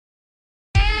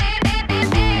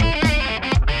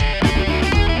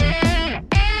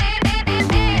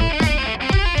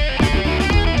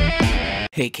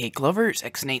Hey cake lovers,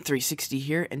 XNate 360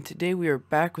 here, and today we are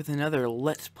back with another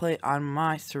Let's Play on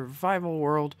my survival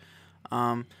world.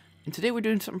 And today we're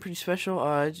doing something pretty special.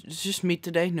 It's just me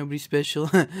today, nobody special.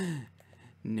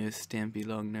 No Stampy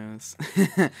long nose.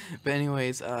 But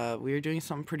anyways, we are doing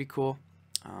something pretty cool.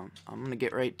 I'm gonna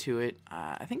get right to it.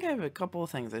 I think I have a couple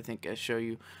of things I think I'll show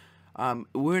you.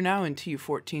 We're now in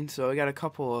TU14, so I got a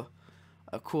couple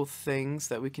of cool things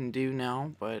that we can do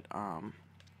now, but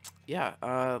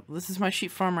yeah, this is my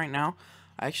sheep farm right now.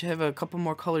 I actually have a couple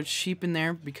more colored sheep in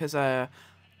there because I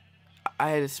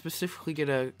had to specifically get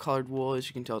a colored wool. As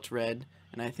you can tell, it's red,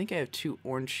 and I think I have 2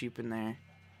 orange sheep in there.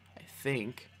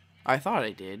 I thought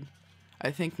I did.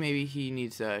 I think maybe he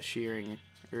needs shearing,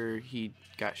 or he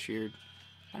got sheared.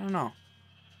 I don't know.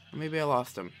 Or maybe I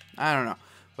lost him. I don't know.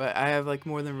 But I have like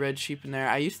more than red sheep in there.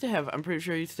 I'm pretty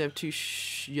sure I used to have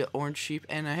 2 orange sheep,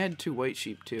 and I had 2 white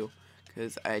sheep too,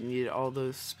 because I needed all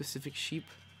those specific sheep.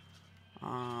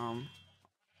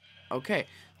 Okay,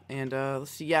 and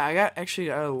let's see. Yeah, I actually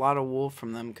got a lot of wool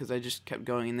from them because I just kept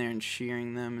going in there and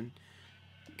shearing them and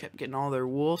kept getting all their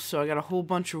wool. So I got a whole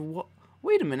bunch of wool.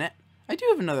 Wait a minute, I do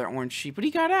have another orange sheep, but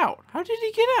he got out. How did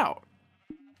he get out?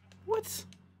 What's?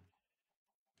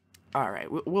 All right,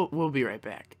 we'll be right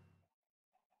back.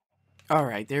 All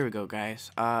right, there we go,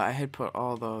 guys. I had put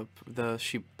all the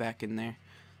sheep back in there.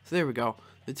 So there we go.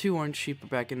 The 2 orange sheep are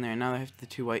back in there. Now I have the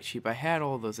 2 white sheep. I had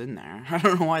all those in there. I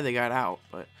don't know why they got out,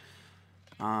 but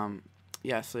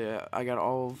yeah. So yeah, I got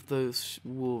all of those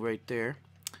wool right there,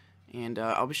 and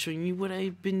I'll be showing you what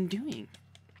I've been doing.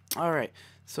 All right.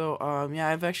 So yeah,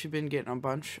 I've actually been getting a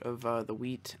bunch of the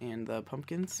wheat and the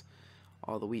pumpkins.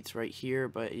 All the wheat's right here,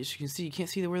 but as you can see, you can't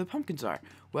see where the pumpkins are.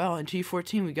 Well, in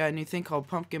T14, we got a new thing called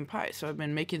pumpkin pie. So I've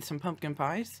been making some pumpkin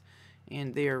pies,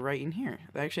 and they are right in here.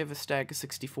 I actually have a stack of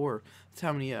 64. That's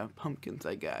how many pumpkins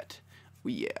I got. Oh,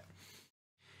 yeah.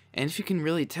 And if you can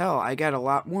really tell, I got a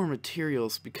lot more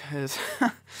materials because,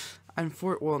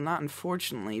 well, not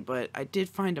unfortunately, but I did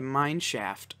find a mine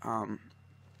shaft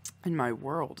in my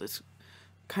world. It's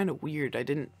kind of weird. I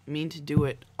didn't mean to do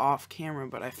it off camera,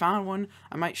 but I found one.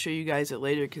 I might show you guys it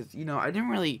later because, you know, I didn't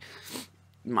really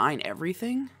mine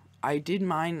everything. I did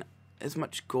mine as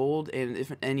much gold and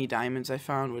if any diamonds I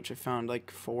found, which I found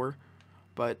like 4.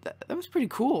 But that was pretty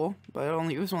cool. But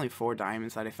it was only 4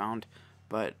 diamonds that I found.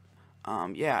 But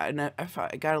yeah, and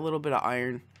I got a little bit of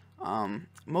iron.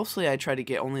 Mostly I tried to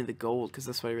get only the gold because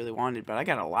that's what I really wanted. But I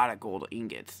got a lot of gold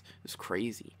ingots. It was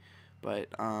crazy. But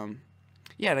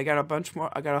yeah, and I got a bunch more.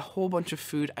 I got a whole bunch of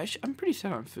food. I'm pretty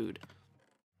set on food.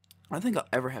 I don't think I'll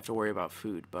ever have to worry about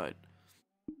food. But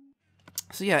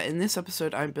so yeah, in this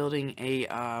episode, I'm building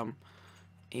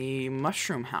a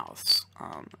mushroom house.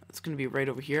 It's gonna be right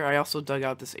over here. I also dug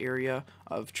out this area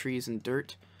of trees and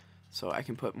dirt, so I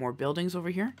can put more buildings over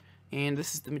here. And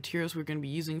this is the materials we're gonna be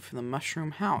using for the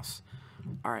mushroom house.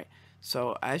 All right.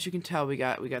 So as you can tell, we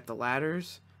got the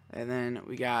ladders, and then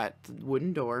we got the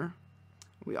wooden door.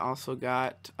 We also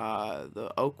got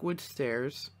the oak wood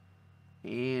stairs,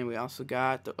 and we also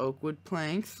got the oak wood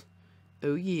planks.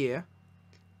 Oh yeah.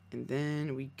 And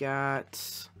then we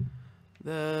got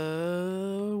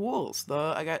the wools.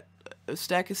 I got a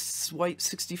stack of white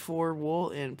 64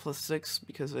 wool and plus 6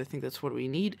 because I think that's what we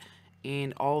need,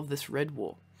 and all of this red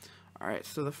wool. Alright,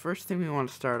 so the first thing we want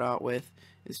to start out with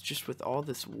is just with all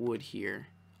this wood here,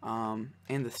 and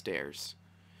the stairs.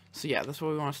 So yeah, that's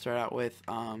what we want to start out with.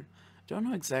 Don't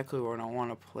know exactly where I want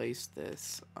to place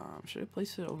this. Should I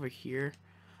place it over here?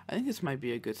 I think this might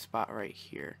be a good spot right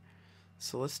here.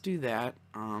 So let's do that.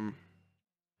 I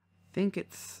think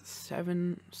it's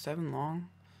 7 long.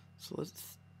 So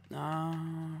let's I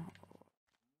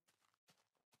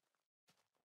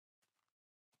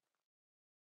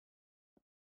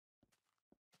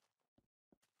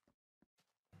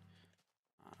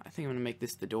think I'm gonna make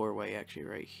this the doorway actually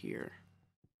right here.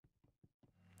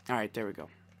 Alright, there we go.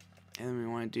 And then we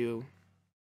want to do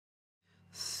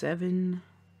 7,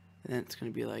 and then it's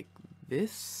going to be like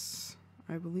this,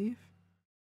 I believe.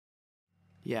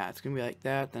 Yeah, it's going to be like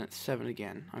that, then it's 7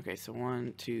 again. Okay, so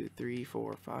 1, 2, 3,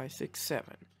 4, 5, 6,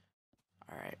 7.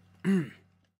 Alright.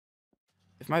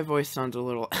 If my voice sounds a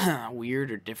little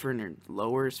weird or different or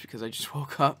lower, it's because I just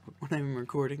woke up when I'm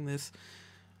recording this.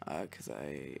 Because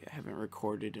I haven't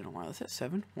recorded in a while. Is that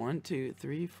 7? 1, 2,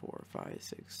 3, 4, 5,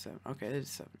 6, 7. Okay, that is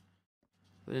 7.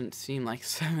 It didn't seem like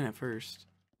 7 at first.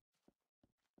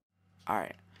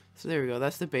 Alright, so there we go.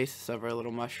 That's the basis of our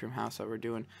little mushroom house that we're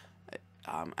doing.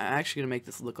 I'm actually going to make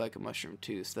this look like a mushroom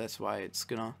too, so that's why it's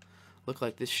going to look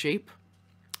like this shape.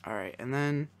 Alright, and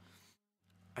then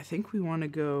I think we want to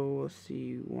go, let's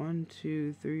see, 1,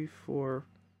 2, 3, 4,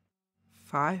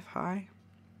 5 high,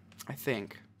 I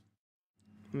think.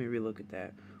 Let me relook at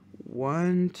that.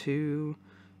 1, 2,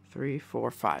 3,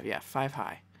 4, 5. Yeah, 5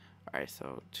 high. Alright,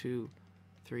 so 2,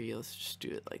 3. Let's just do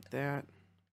it like that.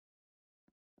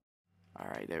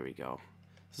 Alright, there we go.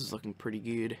 This is looking pretty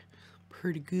good.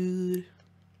 Pretty good.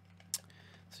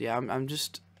 So yeah,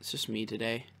 it's just me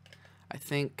today. I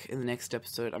think in the next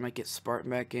episode I might get Spartan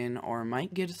back in, or I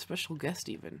might get a special guest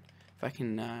even.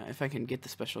 If I can get the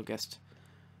special guest.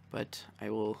 But I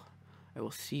will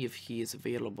see if he is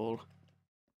available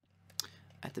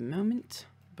at the moment,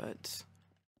 but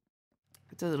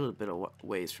it's a little bit of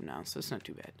ways from now, so it's not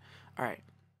too bad. Alright.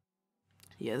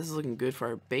 Yeah, this is looking good for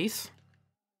our base.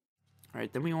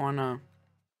 Alright, then we want to,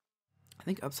 I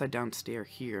think, upside down stair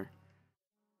here.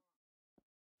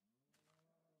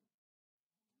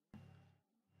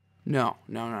 No.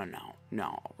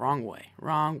 Wrong way.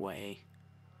 Wrong way.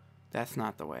 That's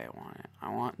not the way I want it.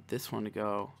 I want this one to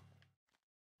go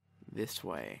this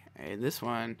way. And this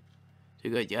one to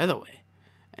go the other way.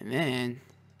 And then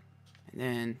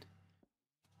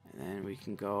we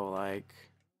can go like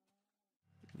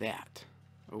that.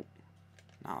 Oh,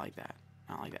 not like that.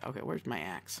 Not like that. Okay, where's my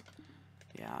axe?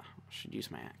 Yeah, I should use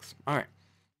my axe. Alright.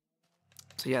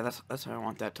 So yeah, that's how I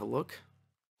want that to look.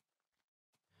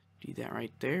 Do that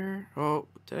right there. Oh,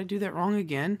 did I do that wrong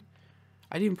again?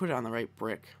 I didn't even put it on the right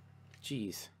brick.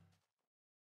 Jeez.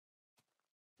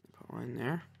 Put one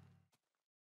there.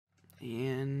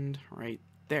 And right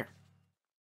there.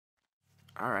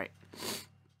 Alright.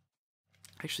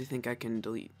 I actually think I can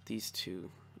delete these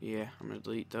two. Yeah, I'm going to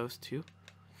delete those two.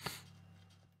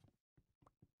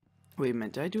 Wait a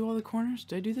minute, did I do all the corners?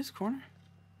 Did I do this corner?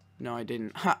 No, I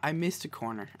didn't. Ha, I missed a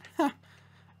corner.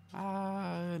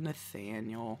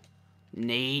 Nathaniel.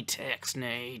 Nate,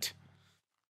 XNate.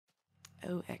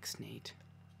 Oh, XNate.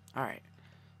 Alright,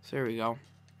 so there we go.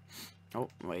 Oh,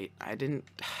 wait, I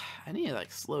need to,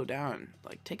 like, slow down.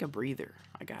 Like, take a breather.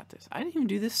 I got this. I didn't even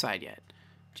do this side yet.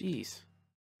 Jeez.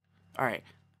 Alright.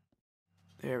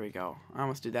 There we go. I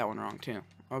almost did that one wrong, too.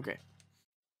 Okay.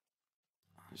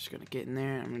 I'm just gonna get in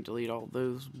there. I'm gonna delete all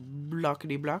those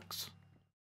blockety blocks.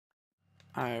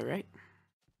 Alright.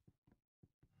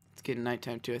 It's getting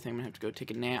nighttime, too. I think I'm gonna have to go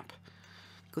take a nap.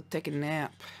 Go take a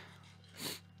nap.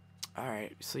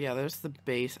 Alright, so yeah, there's the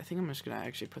base. I think I'm just gonna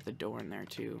actually put the door in there,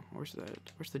 too. Where's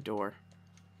the door?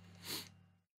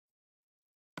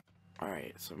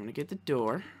 Alright, so I'm gonna get the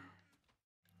door.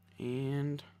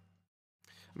 And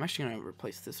I'm actually going to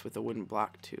replace this with a wooden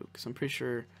block too, because I'm pretty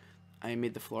sure I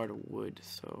made the floor out of wood,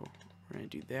 so we're going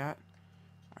to do that.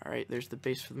 Alright, there's the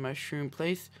base for the mushroom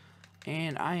place,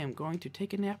 and I am going to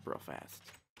take a nap real fast.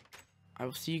 I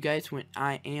will see you guys when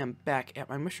I am back at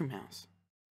my mushroom house.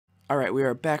 Alright, we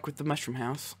are back with the mushroom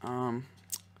house.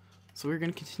 So we're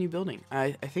going to continue building.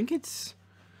 I think it's...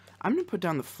 I'm going to put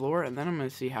down the floor, and then I'm going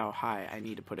to see how high I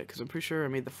need to put it, because I'm pretty sure I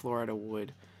made the floor out of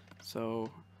wood.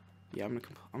 So... yeah, I'm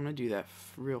gonna do that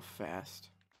real fast.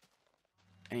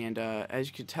 And as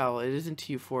you can tell, it is in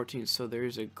TU14, so there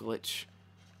is a glitch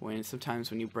when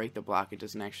sometimes when you break the block, it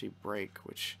doesn't actually break,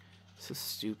 which is so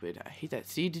stupid. I hate that.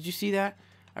 See, did you see that?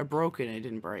 I broke it and it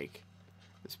didn't break.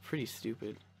 It's pretty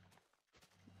stupid.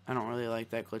 I don't really like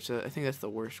that glitch. I think that's the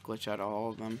worst glitch out of all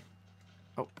of them.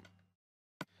 Oh,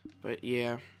 but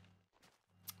yeah,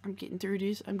 I'm getting through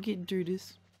this. I'm getting through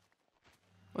this.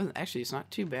 Well, actually, it's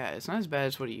not too bad. It's not as bad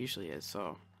as what it usually is,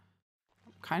 so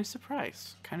I'm kind of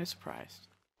surprised. Kind of surprised.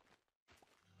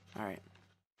 Alright.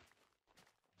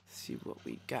 Let's see what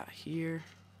we got here.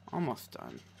 Almost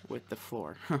done with the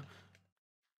floor. Yeah,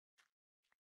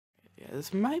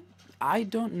 this might... I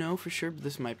don't know for sure, but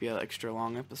this might be an extra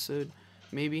long episode.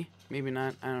 Maybe. Maybe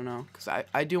not. I don't know. Because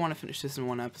I do want to finish this in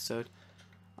one episode.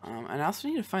 And I also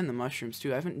need to find the mushrooms,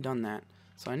 too. I haven't done that.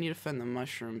 So I need to find the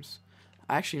mushrooms.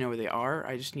 I actually know where they are.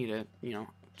 I just need to, you know,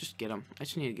 just get them. I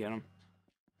just need to get them.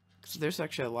 Because there's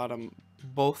actually a lot of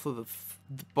both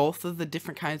of the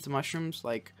different kinds of mushrooms,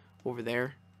 like over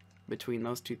there, between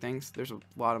those two things. There's a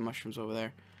lot of mushrooms over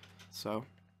there. So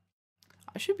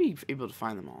I should be able to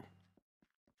find them all.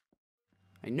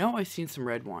 I know I've seen some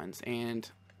red ones,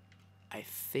 and I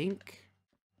think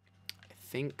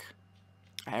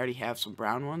I already have some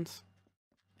brown ones.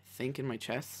 I think in my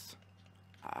chests.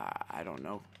 I don't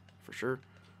know for sure,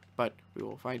 but we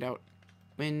will find out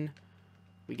when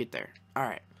we get there.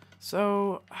 Alright,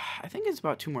 so I think it's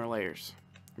about 2 more layers.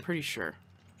 I'm pretty sure.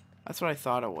 That's what I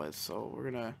thought it was, so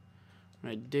I'm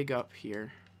gonna dig up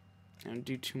here and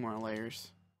do 2 more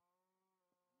layers.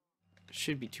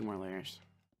 Should be 2 more layers.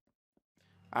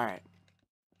 Alright,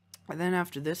 and then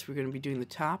after this we're gonna be doing the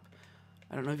top.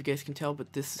 I don't know if you guys can tell,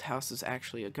 but this house is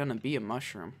actually gonna be a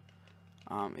mushroom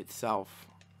itself.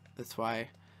 That's why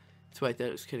That's why I thought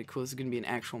it was kind of cool. This is going to be an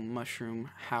actual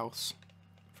mushroom house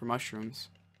for mushrooms.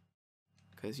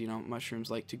 Because, you know, mushrooms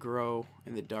like to grow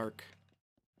in the dark.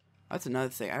 That's another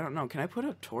thing. I don't know. Can I put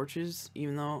up torches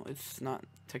even though it's not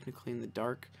technically in the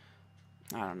dark?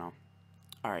 I don't know.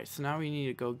 Alright, so now we need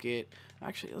to go get...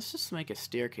 Actually, let's just make a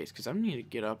staircase because I need to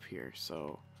get up here.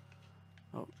 So...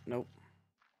 Oh, nope.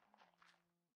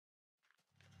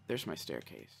 There's my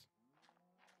staircase.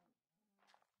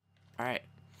 Alright.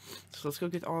 So let's go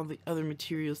get all the other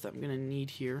materials that I'm going to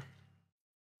need here.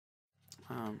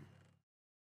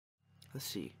 Let's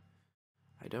see.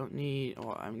 I don't need...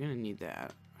 Well, I'm going to need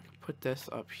that. I can put this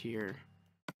up here.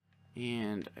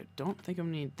 And I don't think I'm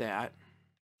going to need that.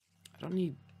 I don't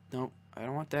need... Nope. I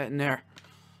don't want that in there.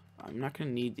 I'm not going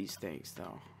to need these things,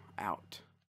 though. Out.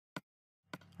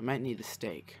 I might need the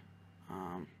steak.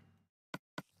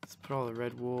 Let's put all the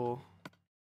red wool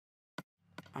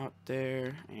out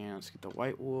there. And let's get the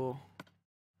white wool.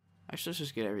 Actually, let's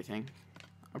just get everything.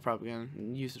 I'm probably going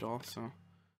to use it all, so...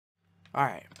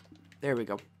 Alright. There we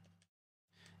go.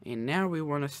 And now we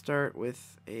want to start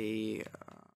with a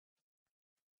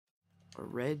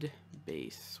red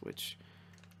base, which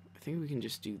I think we can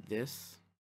just do this.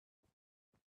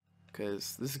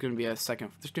 Because this is going to be a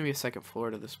second, there's going to be a second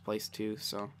floor to this place too,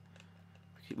 so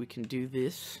we can do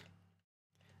this.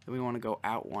 And we want to go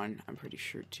out one, I'm pretty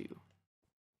sure too.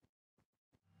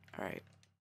 Alright,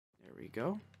 there we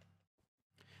go.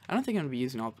 I don't think I'm going to be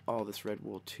using all this red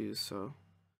wool too, so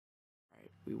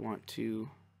alright, we want to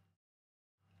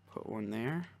put one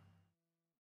there.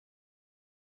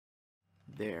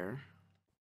 There.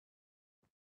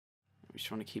 We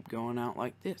just want to keep going out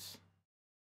like this.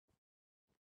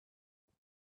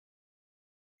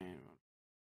 And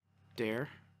there.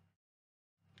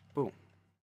 Boom.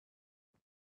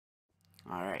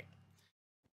 Alright.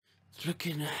 It's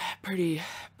looking pretty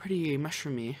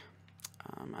mushroomy.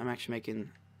 I'm actually making,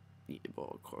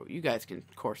 well, you guys can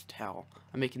of course tell,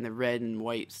 I'm making the red and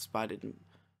white spotted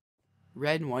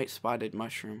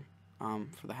mushroom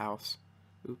for the house.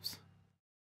 Oops.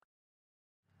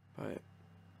 But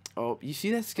oh, you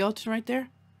see that skeleton right there?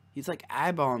 He's like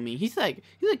eyeballing me. He's like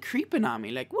creeping on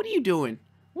me. Like, what are you doing?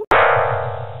 What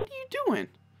are you doing?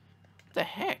 What the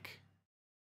heck?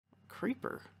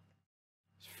 Creeper.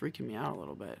 It's freaking me out a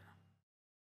little bit.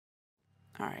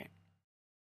 Alright.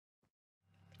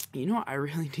 You know what I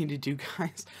really need to do,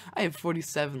 guys? I have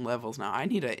 47 levels now. I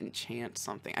need to enchant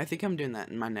something. I think I'm doing that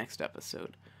in my next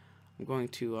episode. I'm going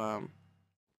to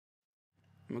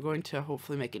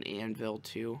hopefully make an anvil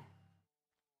too.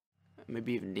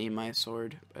 Maybe even name my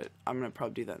sword, but I'm going to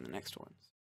probably do that in the next one.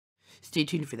 Stay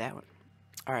tuned for that one.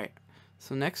 Alright,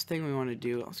 so next thing we want to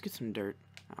do, let's get some dirt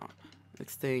out.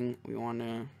 Next thing, we want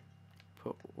to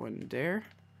put one there.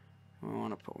 We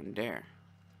want to put one there.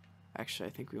 Actually,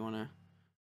 I think we want to...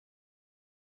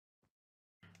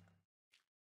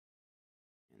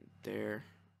 there.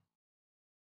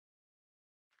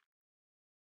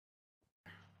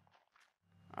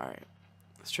 Alright,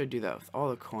 let's try to do that with all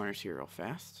the corners here real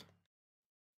fast.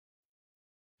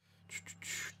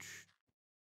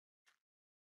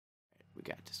 We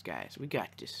got this, guys. We got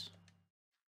this.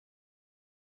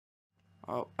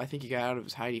 Oh, I think he got out of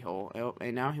his hidey hole. Oh,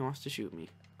 and now he wants to shoot me.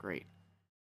 Great.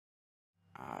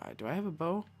 Do I have a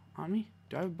bow on me?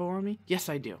 Do I have a bow on me? Yes,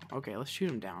 I do. Okay, let's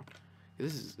shoot him down.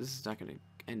 This is not going to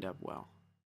end up well.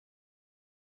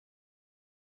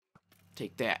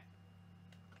 Take that.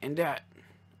 And that.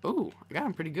 Ooh, I got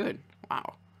him pretty good.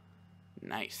 Wow.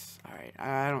 Nice. Alright,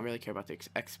 I don't really care about the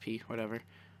XP, whatever.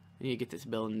 I need to get this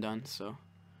building done, so...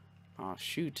 Oh,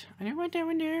 shoot. I didn't want that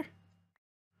one there.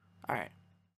 Alright.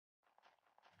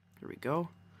 Here we go.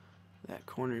 That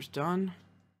corner's done.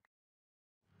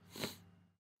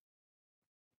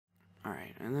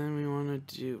 Alright, and then we want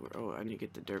to do... Oh, I need to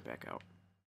get the dirt back out.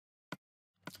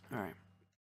 Alright.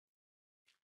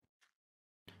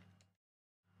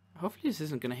 Hopefully this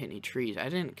isn't going to hit any trees. I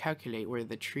didn't calculate where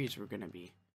the trees were going to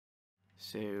be.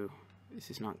 So,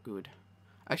 this is not good.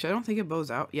 Actually, I don't think it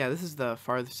bows out. Yeah, this is the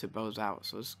farthest it bows out,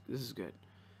 so this is good.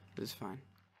 This is fine.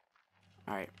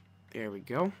 Alright, there we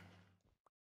go.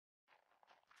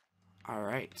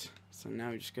 Alright, so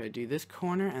now we just gotta do this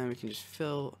corner, and then we can just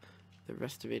fill the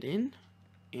rest of it in.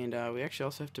 And we actually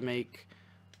also have to make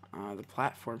the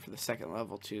platform for the second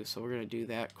level, too, so we're gonna do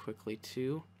that quickly,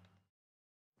 too.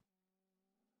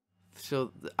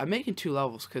 So, I'm making 2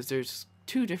 levels, because there's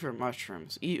 2 different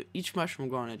mushrooms. Each mushroom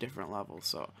will go on a different level,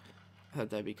 so I thought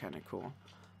that'd be kind of cool.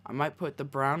 I might put the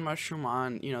brown mushroom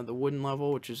on, you know, the wooden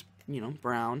level, which is, you know,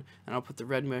 brown, and I'll put the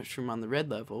red mushroom on the red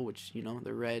level, which, you know,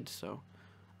 the red, so,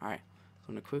 alright. So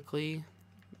I'm going to quickly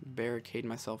barricade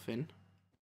myself in.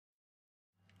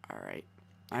 Alright.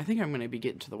 I think I'm going to be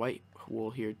getting to the white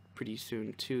wool here pretty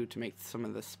soon too to make some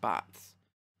of the spots.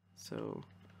 So,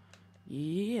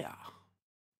 yeah.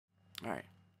 Alright.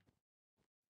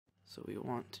 So we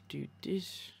want to do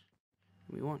this.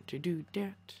 We want to do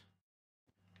that.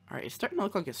 Alright, it's starting to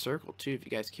look like a circle too, if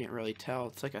you guys can't really tell.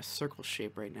 It's like a circle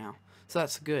shape right now. So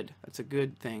that's good. That's a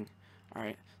good thing.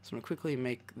 Alright, so I'm going to quickly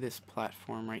make this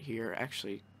platform right here.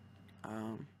 Actually,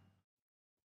 I'm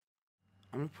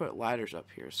going to put ladders up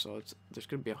here. So there's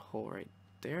going to be a hole right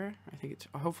there. I think it's,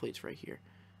 hopefully it's right here.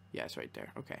 Yeah, it's right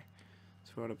there. Okay.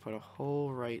 So we're going to put a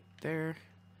hole right there.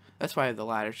 That's why I have the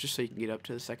ladders, just so you can get up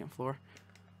to the second floor.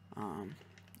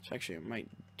 So actually I might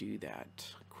do that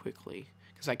quickly,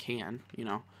 because I can, you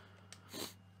know.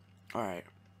 Alright.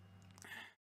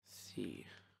 See.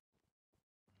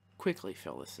 Quickly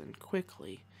fill this in.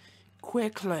 Quickly.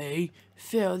 Quickly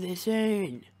fill this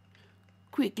in.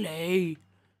 Quickly.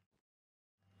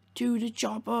 To the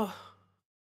chopper.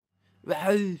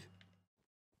 Wow.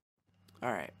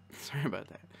 Alright. Sorry about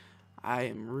that. I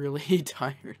am really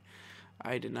tired.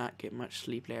 I did not get much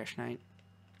sleep last night.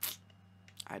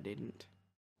 I didn't.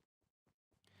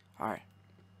 Alright.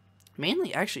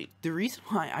 Mainly, actually, the reason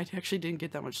why I actually didn't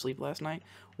get that much sleep last night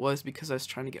was because I was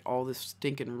trying to get all this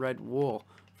stinking red wool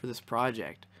for this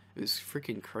project. It was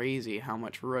freaking crazy how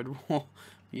much red wool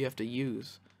you have to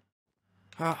use.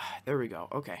 Ah, there we go.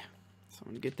 Okay. So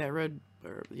I'm going to get that red,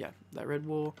 that red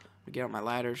wool. I'm going to get out my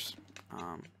ladders.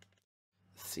 Let's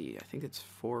see. I think it's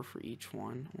 4 for each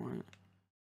one. Can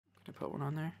I put one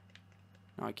on there?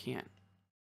 No, I can't.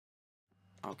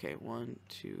 Okay, 1,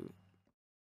 2.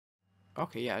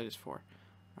 Okay, yeah, it is 4.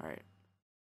 Alright.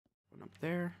 One up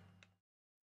there.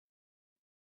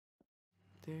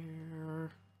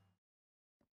 There.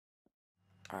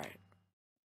 Alright.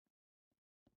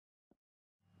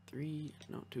 3,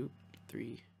 no, 2,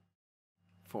 3,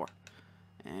 4.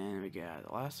 And we got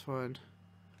the last one.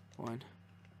 1,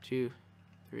 2,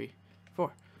 3,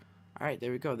 4. Alright,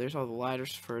 there we go. There's all the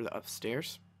ladders for the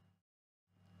upstairs.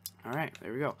 Alright,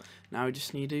 there we go. Now we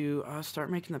just need to start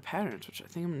making the patterns, which I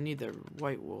think I'm going to need the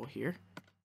white wool here.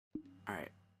 Alright.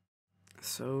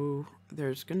 So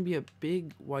there's going to be a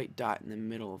big white dot in the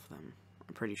middle of them.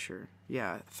 I'm pretty sure.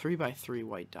 Yeah, 3 by 3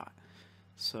 white dot.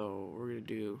 So we're going to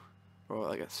do, or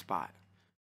like a spot.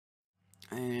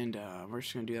 And we're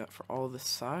just going to do that for all the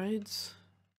sides.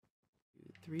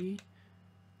 2, 3.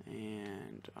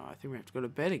 And I think we have to go to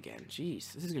bed again.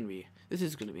 Jeez, this is gonna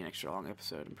be an extra long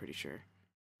episode. I'm pretty sure.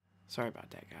 Sorry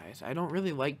about that, guys. I don't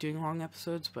really like doing long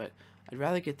episodes, but I'd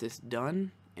rather get this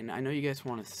done. And I know you guys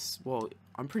want to. Well,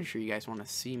 I'm pretty sure you guys want to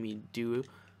see me do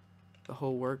the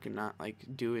whole work and not like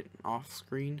do it off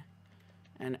screen.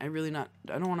 And I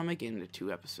don't want to make it into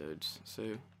 2 episodes, so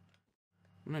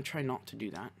I'm gonna try not to do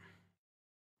that.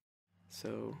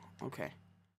 So okay,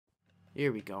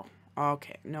 here we go.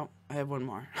 Okay, no, I have one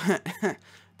more. Thought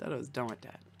I was done with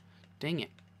that. Dang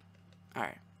it.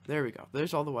 Alright, there we go.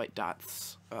 There's all the white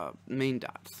dots, main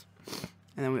dots.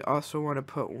 And then we also want to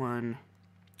put one.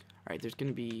 Alright, there's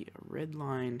going to be a red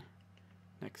line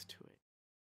next to it.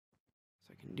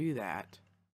 So I can do that.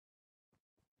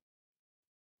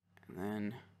 And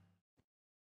then,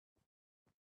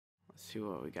 let's see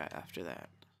what we got after that.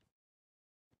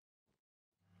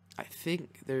 I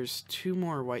think there's 2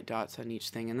 more white dots on each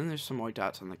thing, and then there's some white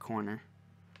dots on the corner.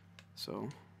 So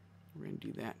we're going to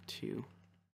do that too.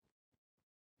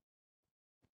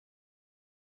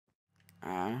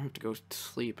 I have to go to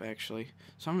sleep, actually.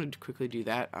 So I'm going to quickly do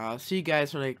that. I'll see you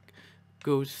guys when I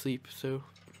go to sleep. So,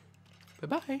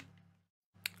 bye-bye.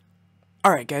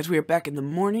 Alright, guys, we are back in the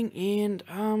morning, and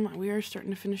we are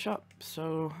starting to finish up.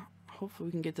 So hopefully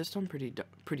we can get this done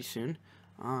pretty soon.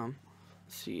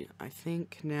 Let's see, I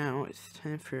think now it's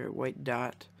time for a white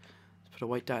dot. Let's put a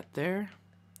white dot there,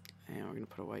 and we're going to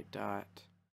put a white dot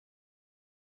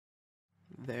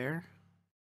there.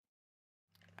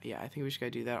 Yeah, I think we just got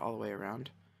to do that all the way around.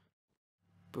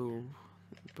 Boom,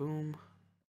 boom.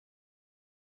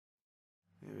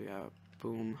 There we go,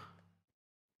 boom,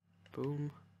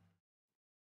 boom.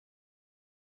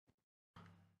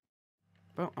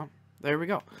 Boom, oh, there we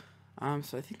go.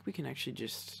 So I think we can actually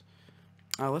just...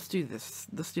 let's do this.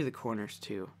 Let's do the corners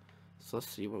too. So let's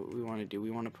see what we want to do.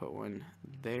 We want to put one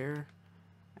there,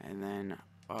 and then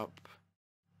up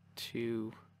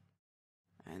 2,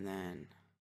 and then,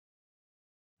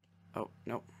 oh,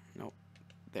 nope,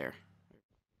 there.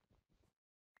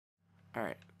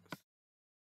 Alright.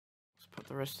 Let's put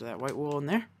the rest of that white wool in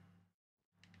there.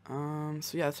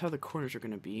 So yeah, that's how the corners are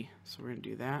going to be. So we're going to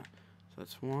do that. So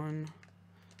that's 1,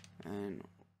 and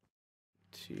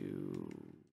 2,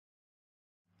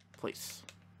 place.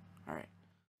 Alright.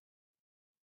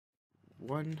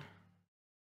 1,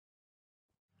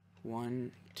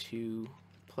 1, 2,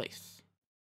 place.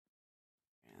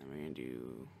 And then we're gonna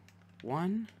do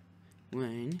 1,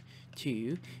 1,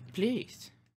 2,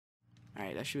 place.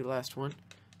 Alright, that should be the last one.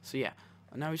 So yeah,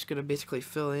 now we're just gonna basically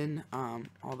fill in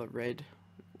all the red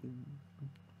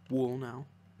wool now,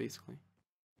 basically.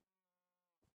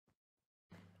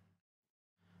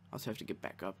 Also have to get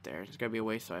back up there. There's gotta be a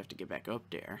way, so I have to get back up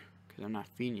there because I'm not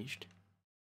finished.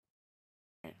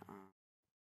 Right, I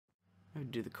have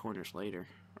to do the corners later,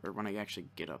 or when I actually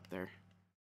get up there.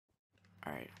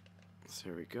 Alright, so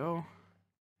there we go.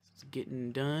 It's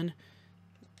getting done.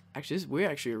 Actually, we're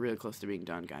actually really close to being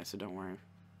done, guys, so don't worry.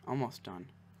 Almost done.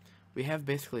 We have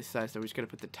basically sized, so we just gotta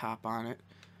put the top on it.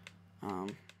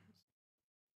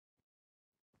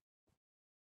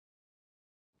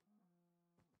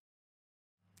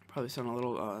 Probably sound a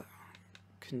little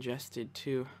congested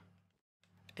too.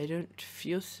 I don't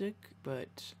feel sick,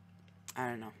 but I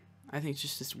don't know. I think it's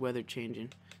just this weather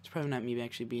changing. It's probably not me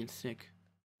actually being sick.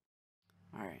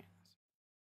 Alright.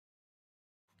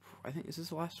 I think, is this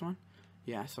the last one?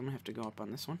 Yeah, so I'm gonna have to go up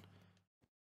on this one.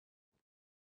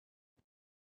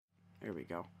 There we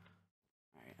go.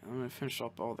 Alright, I'm gonna finish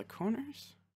up all the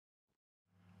corners.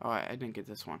 Oh, I didn't get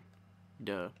this one.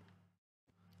 Duh.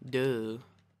 Duh.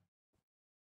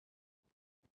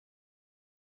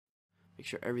 Make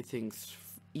sure everything's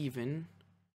even.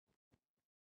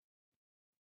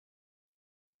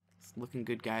 It's looking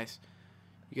good, guys.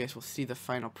 You guys will see the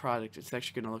final product. It's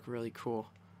actually gonna look really cool.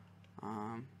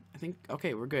 I think,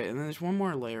 okay, we're good. And then there's one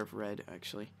more layer of red,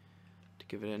 actually, to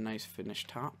give it a nice finished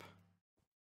top.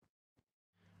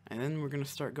 And then we're gonna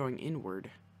start going inward.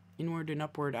 Inward and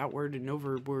upward, outward and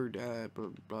overward, blah,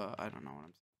 blah, I don't know what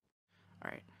I'm saying.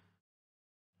 Alright.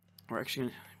 We're actually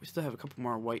gonna, we still have a couple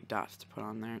more white dots to put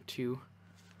on there, too.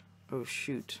 Oh,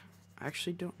 shoot. I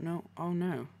actually don't know. Oh,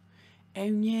 no. Oh,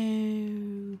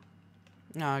 no.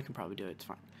 No, I can probably do it. It's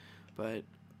fine. But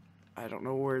I don't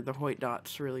know where the white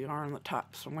dots really are on the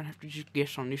top, so I'm going to have to just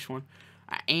guess on this one.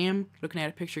 I am looking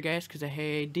at a picture, guys, because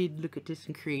I did look at this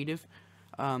in creative.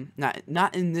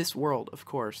 Not in this world, of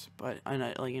course, but I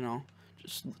like, you know,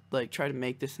 just like try to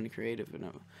make this in creative, and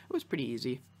it was pretty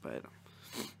easy. But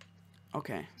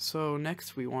okay, so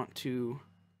next we want to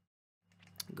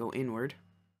go inward.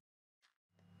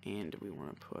 And we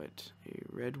want to put a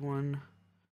red one.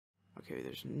 Okay,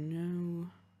 there's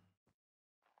no.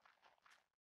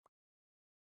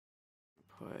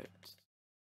 Put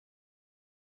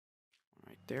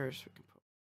right there, so we can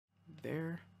put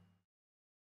there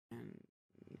and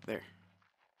there.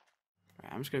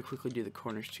 Alright, I'm just gonna quickly do the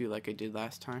corners too, like I did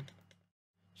last time,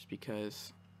 just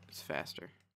because it's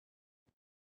faster.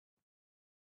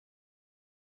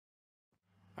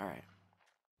 Alright.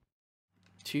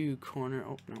 2 corner.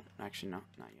 Oh no, actually no,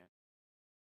 not yet.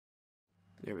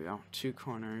 There we go. 2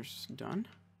 corners done.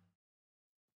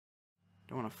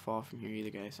 Don't want to fall from here either,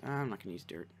 guys. I'm not gonna use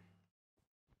dirt.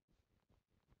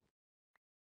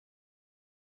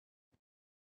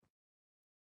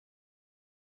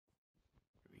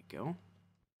 There we go.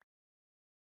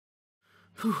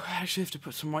 Whew, I actually have to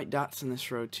put some white dots in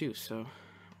this road too, so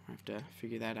I have to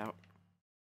figure that out.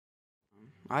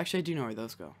 Actually, I do know where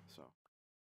those go, so.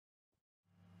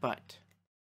 But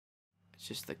it's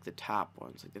just like the top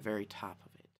ones, like the very top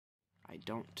of it. I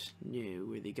don't know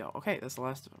where they go. Okay, that's the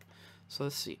last of them. So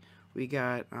let's see. We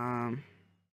got,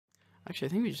 actually, I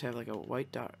think we just have like a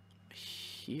white dot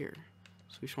here.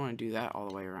 So we just want to do that all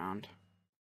the way around.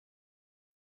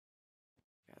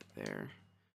 Got there.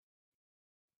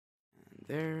 And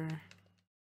there.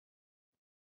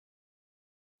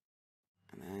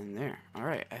 And then there.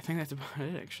 Alright, I think that's about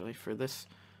it, actually, for this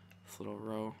little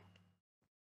row.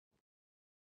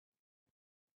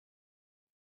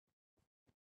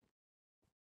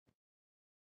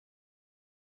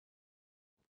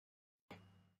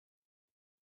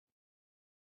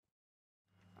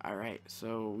 Alright,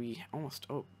 so we almost,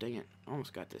 oh, dang it,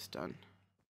 almost got this done.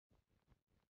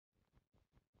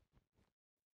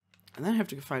 And then I have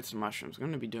to go find some mushrooms. I'm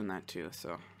going to be doing that too,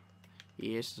 so.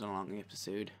 Yes, it's a long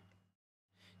episode.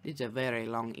 It's a very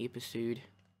long episode.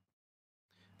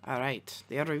 Alright,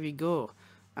 there we go.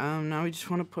 Now we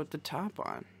just want to put the top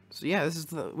on. So yeah, this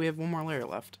is we have one more layer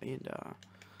left. And,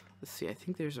 let's see, I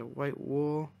think there's a white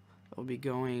wool that will be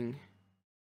going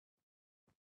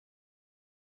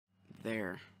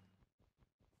there.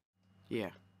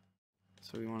 Yeah.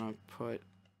 So we want to put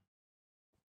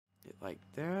it like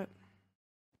that.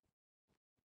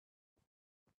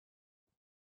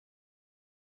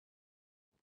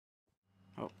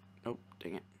 Oh, nope,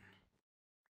 dang it.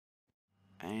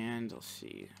 And let's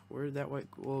see, where did that white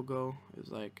wool go? It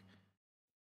was like,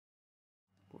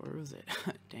 where was it?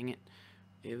 Dang it.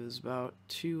 it was about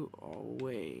 2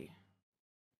 away.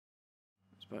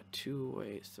 It's about 2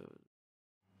 away, so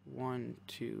 1,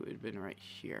 2, it'd been right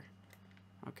here.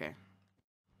 Okay.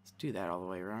 Let's do that all the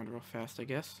way around real fast, I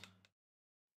guess.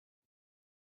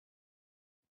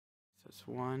 So it's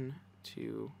 1,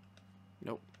 2,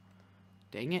 nope.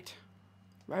 Dang it.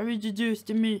 Why would you do this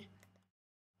to me?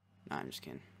 No, I'm just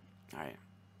kidding. Alright.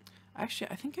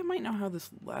 Actually, I think I might know how this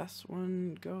last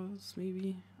one goes,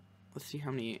 maybe. Let's see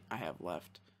how many I have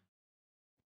left.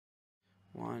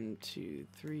 1, 2,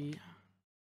 3.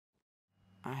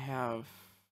 I have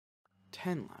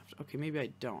 10 left. Okay, maybe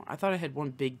I don't. I thought I had one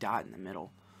big dot in the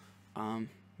middle.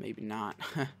 Maybe not.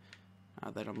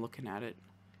 Now that I'm looking at it.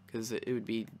 Because it would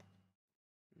be...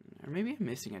 Or maybe I'm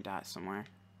missing a dot somewhere.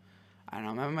 I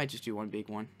don't know. I might just do one big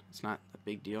one. It's not a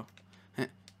big deal.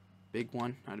 Big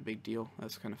one, not a big deal.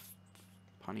 That's kind of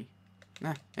punny.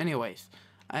 Anyways,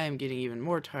 I am getting even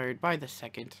more tired by the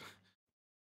second.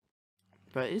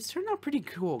 But it's turned out pretty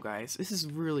cool, guys. This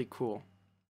is really cool.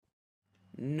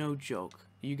 No joke.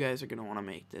 You guys are going to want to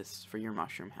make this for your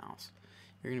mushroom house.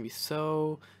 You're going to be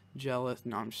so jealous.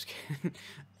 No, I'm just kidding.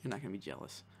 You're not going to be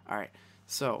jealous. Alright,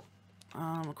 so,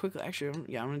 quickly, actually,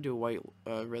 yeah, I'm going to do a white,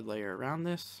 red layer around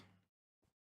this.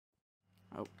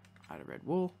 Oh, out of red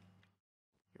wool.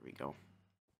 Here we go.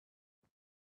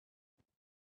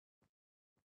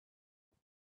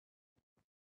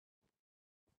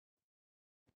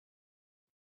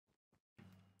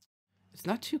 It's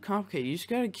not too complicated. You just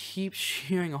gotta keep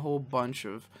shearing a whole bunch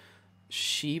of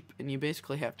sheep, and you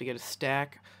basically have to get a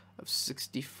stack of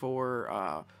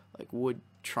 64 like wood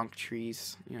trunk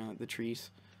trees. You know, the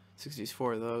trees.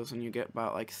 64 of those, and you get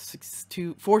about like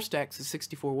 4 stacks of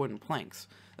 64 wooden planks.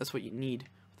 That's what you need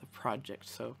for the project.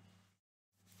 So,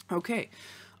 okay.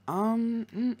 I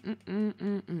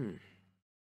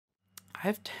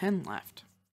have 10 left.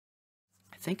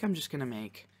 I think I'm just gonna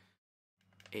make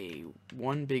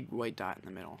one big white dot in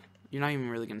the middle. You're not even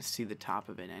really gonna see the top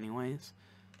of it anyways.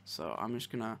 So I'm just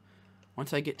gonna,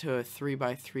 once I get to a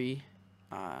 3x3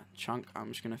 chunk,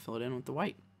 I'm just gonna fill it in with the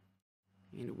white.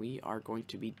 And we are going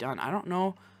to be done. I don't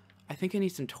know. I think I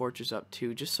need some torches up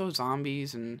too, just so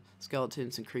zombies and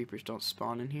skeletons and creepers don't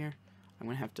spawn in here. I'm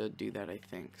gonna have to do that, I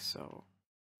think. So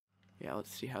yeah,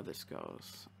 let's see how this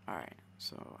goes. Alright,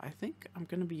 so I think I'm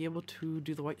gonna be able to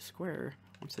do the white square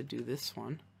once I do this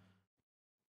one.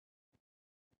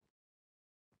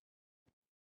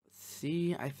 Let's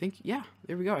see, I think, yeah,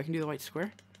 there we go. I can do the white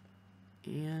square.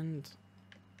 And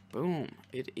boom,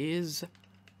 it is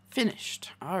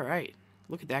finished. Alright.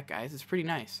 Look at that, guys. It's pretty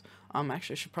nice.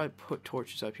 Actually, I should probably put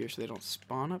torches up here so they don't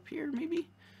spawn up here, maybe?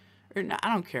 Or, no,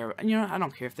 I don't care. You know, I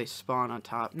don't care if they spawn on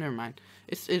top. Never mind.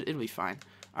 It'll be fine.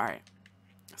 Alright.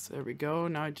 So there we go.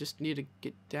 Now I just need to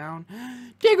get down.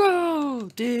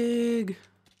 Diggo! Dig!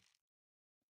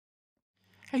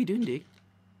 How you doing, Dig?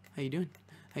 How you doing?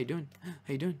 How you doing?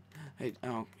 How you doing?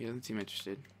 Oh, he doesn't seem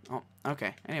interested. Oh,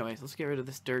 okay. Anyways, let's get rid of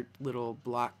this dirt little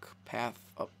block path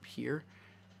up here.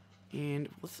 And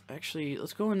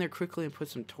let's go in there quickly and put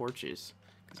some torches,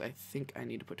 because I think I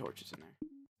need to put torches in there.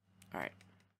 Alright.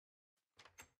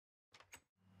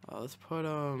 Let's put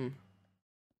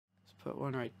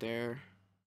one right there.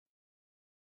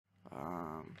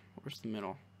 Where's the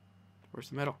middle? Where's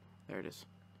the middle? There it is.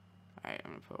 Alright,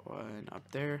 I'm gonna put one up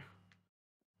there.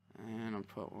 And I'll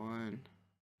put one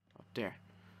up there.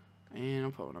 And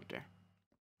I'll put one up there.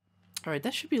 Alright,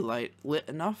 that should be lit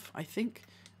enough, I think.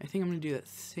 I think I'm going to do that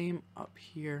same up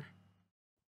here.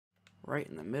 Right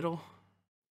in the middle.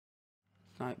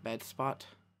 It's not a bad spot.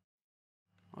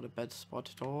 Not a bad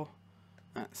spot at all.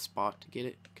 Not spot to get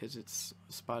it, because it's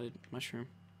a spotted mushroom.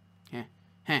 No.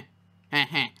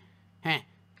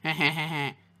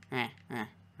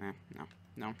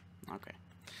 Okay.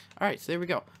 Alright, so there we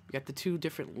go. We got the 2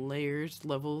 different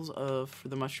levels for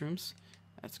the mushrooms.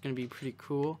 That's going to be pretty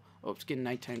cool. Oh, it's getting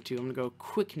nighttime too. I'm going to go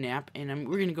quick nap, and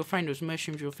we're going to go find those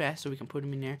mushrooms real fast so we can put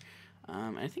them in there.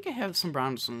 And I think I have some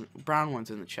brown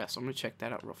ones in the chest, so I'm going to check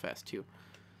that out real fast too.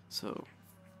 So,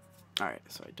 alright,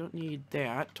 so I don't need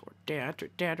that, or that, or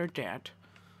that, or that.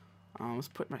 Let's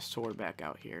put my sword back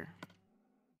out here.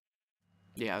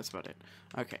 Yeah, that's about it.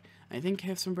 Okay, I think I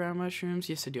have some brown mushrooms.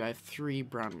 Yes, I do. I have 3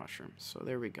 brown mushrooms, so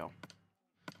there we go.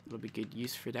 It'll be good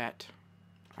use for that.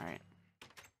 Alright.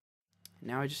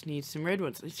 Now I just need some red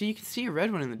ones. So you can see a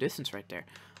red one in the distance right there.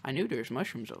 I knew there's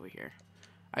mushrooms over here.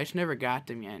 I just never got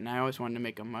them yet, and I always wanted to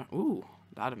make a ooh,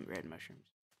 a lot of red mushrooms.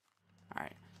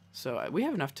 Alright, so we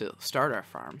have enough to start our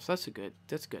farm, so that's a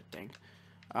good thing.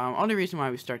 Only reason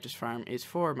why we start this farm is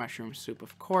for mushroom soup,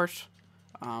 of course.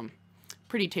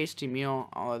 Pretty tasty meal.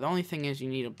 The only thing is you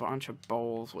need a bunch of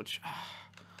bowls, which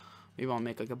Maybe I'll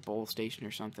make like a bowl station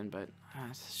or something, but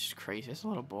it's just crazy. It's a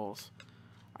lot of bowls.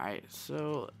 Alright,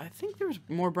 so I think there's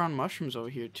more brown mushrooms over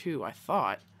here too. I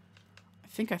thought.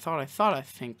 Well,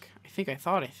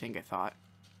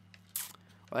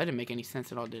 that didn't make any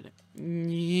sense at all, did it?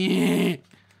 Yeah.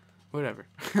 Whatever.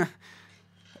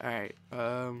 Alright,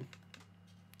 I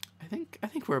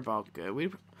think we're about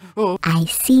good. Oh. I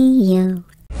see you.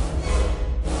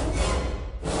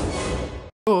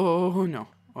 Oh no.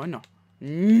 Oh no.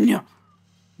 No.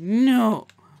 No.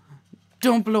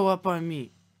 Don't blow up on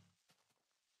me.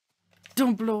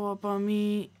 Don't blow up on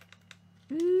me.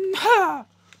 Ha!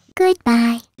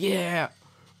 Goodbye. Yeah.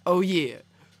 Oh yeah.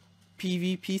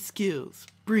 PvP skills.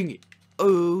 Bring it.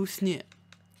 Oh snap.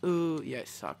 Oh yeah, I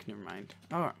suck. Never mind.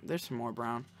 Oh, there's some more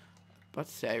brown.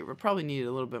 Let's say we probably need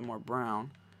a little bit more brown.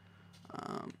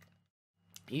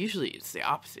 Usually it's the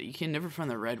opposite. You can never find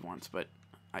the red ones, but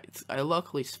I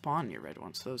luckily spawned near red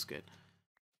ones, so that was good.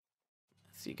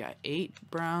 So you got 8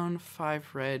 brown,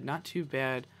 5 red. Not too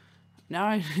bad. Now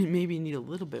I maybe need a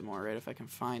little bit more red if I can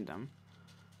find them.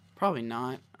 Probably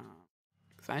not.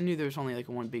 Because I knew there was only like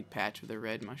one big patch of the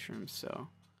red mushrooms, so.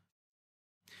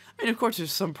 I mean, of course,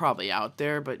 there's some probably out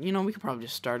there, but you know, we could probably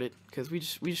just start it because we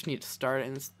just need to start it.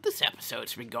 And this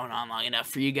episode's been going on long enough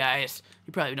for you guys.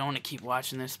 You probably don't want to keep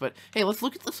watching this, but hey, let's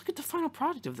look at the final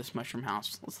product of this mushroom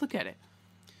house. Let's look at it.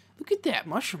 Look at that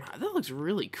mushroom house. That looks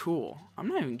really cool. I'm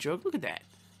not even joking. Look at that.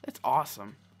 That's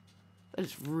awesome. That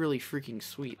is really freaking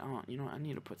sweet. Oh, you know what? I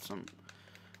need to put some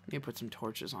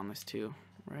torches on this too.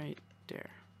 Right there.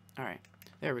 All right.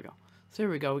 There we go. So there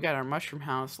we go. We got our mushroom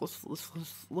house. Let's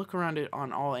look around it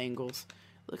on all angles.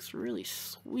 It looks really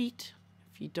sweet.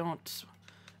 If you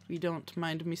don't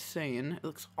mind me saying, it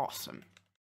looks awesome.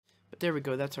 But there we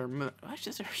go. That's our that's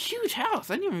just a huge house.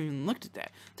 I didn't even looked at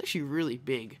that. It's actually really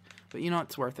big. But you know,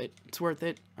 it's worth it. It's worth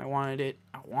it. I wanted it.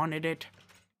 I wanted it.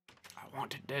 I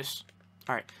wanted this.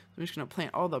 All right. I'm just gonna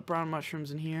plant all the brown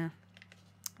mushrooms in here,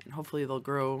 and hopefully they'll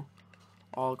grow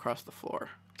all across the floor.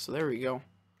 So there we go.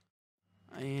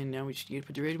 And now we just need to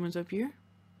put the red ones up here.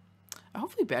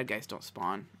 Hopefully bad guys don't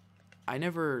spawn. I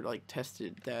never like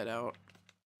tested that out.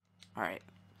 Alright.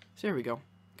 So there we go.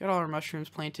 Got all our mushrooms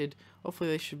planted. Hopefully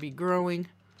they should be growing.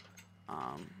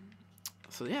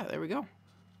 So yeah, there we go.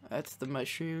 That's the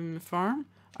mushroom farm.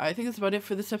 I think that's about it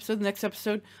for this episode. The next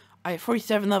episode, I have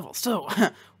 47 levels. So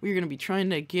we're going to be trying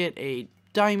to get a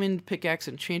diamond pickaxe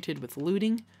enchanted with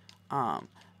looting. And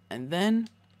then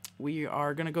we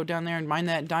are going to go down there and mine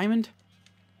that diamond.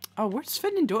 Oh, where's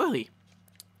Sven and Doily?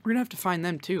 We're going to have to find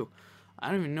them, too.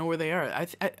 I don't even know where they are.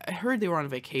 I heard they were on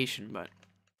vacation, but,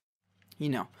 you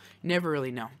know, you never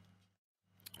really know.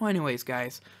 Well, anyways,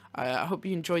 guys, I hope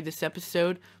you enjoyed this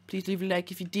episode. Please leave a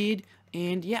like if you did.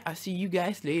 And, yeah, I'll see you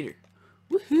guys later.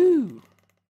 Woohoo!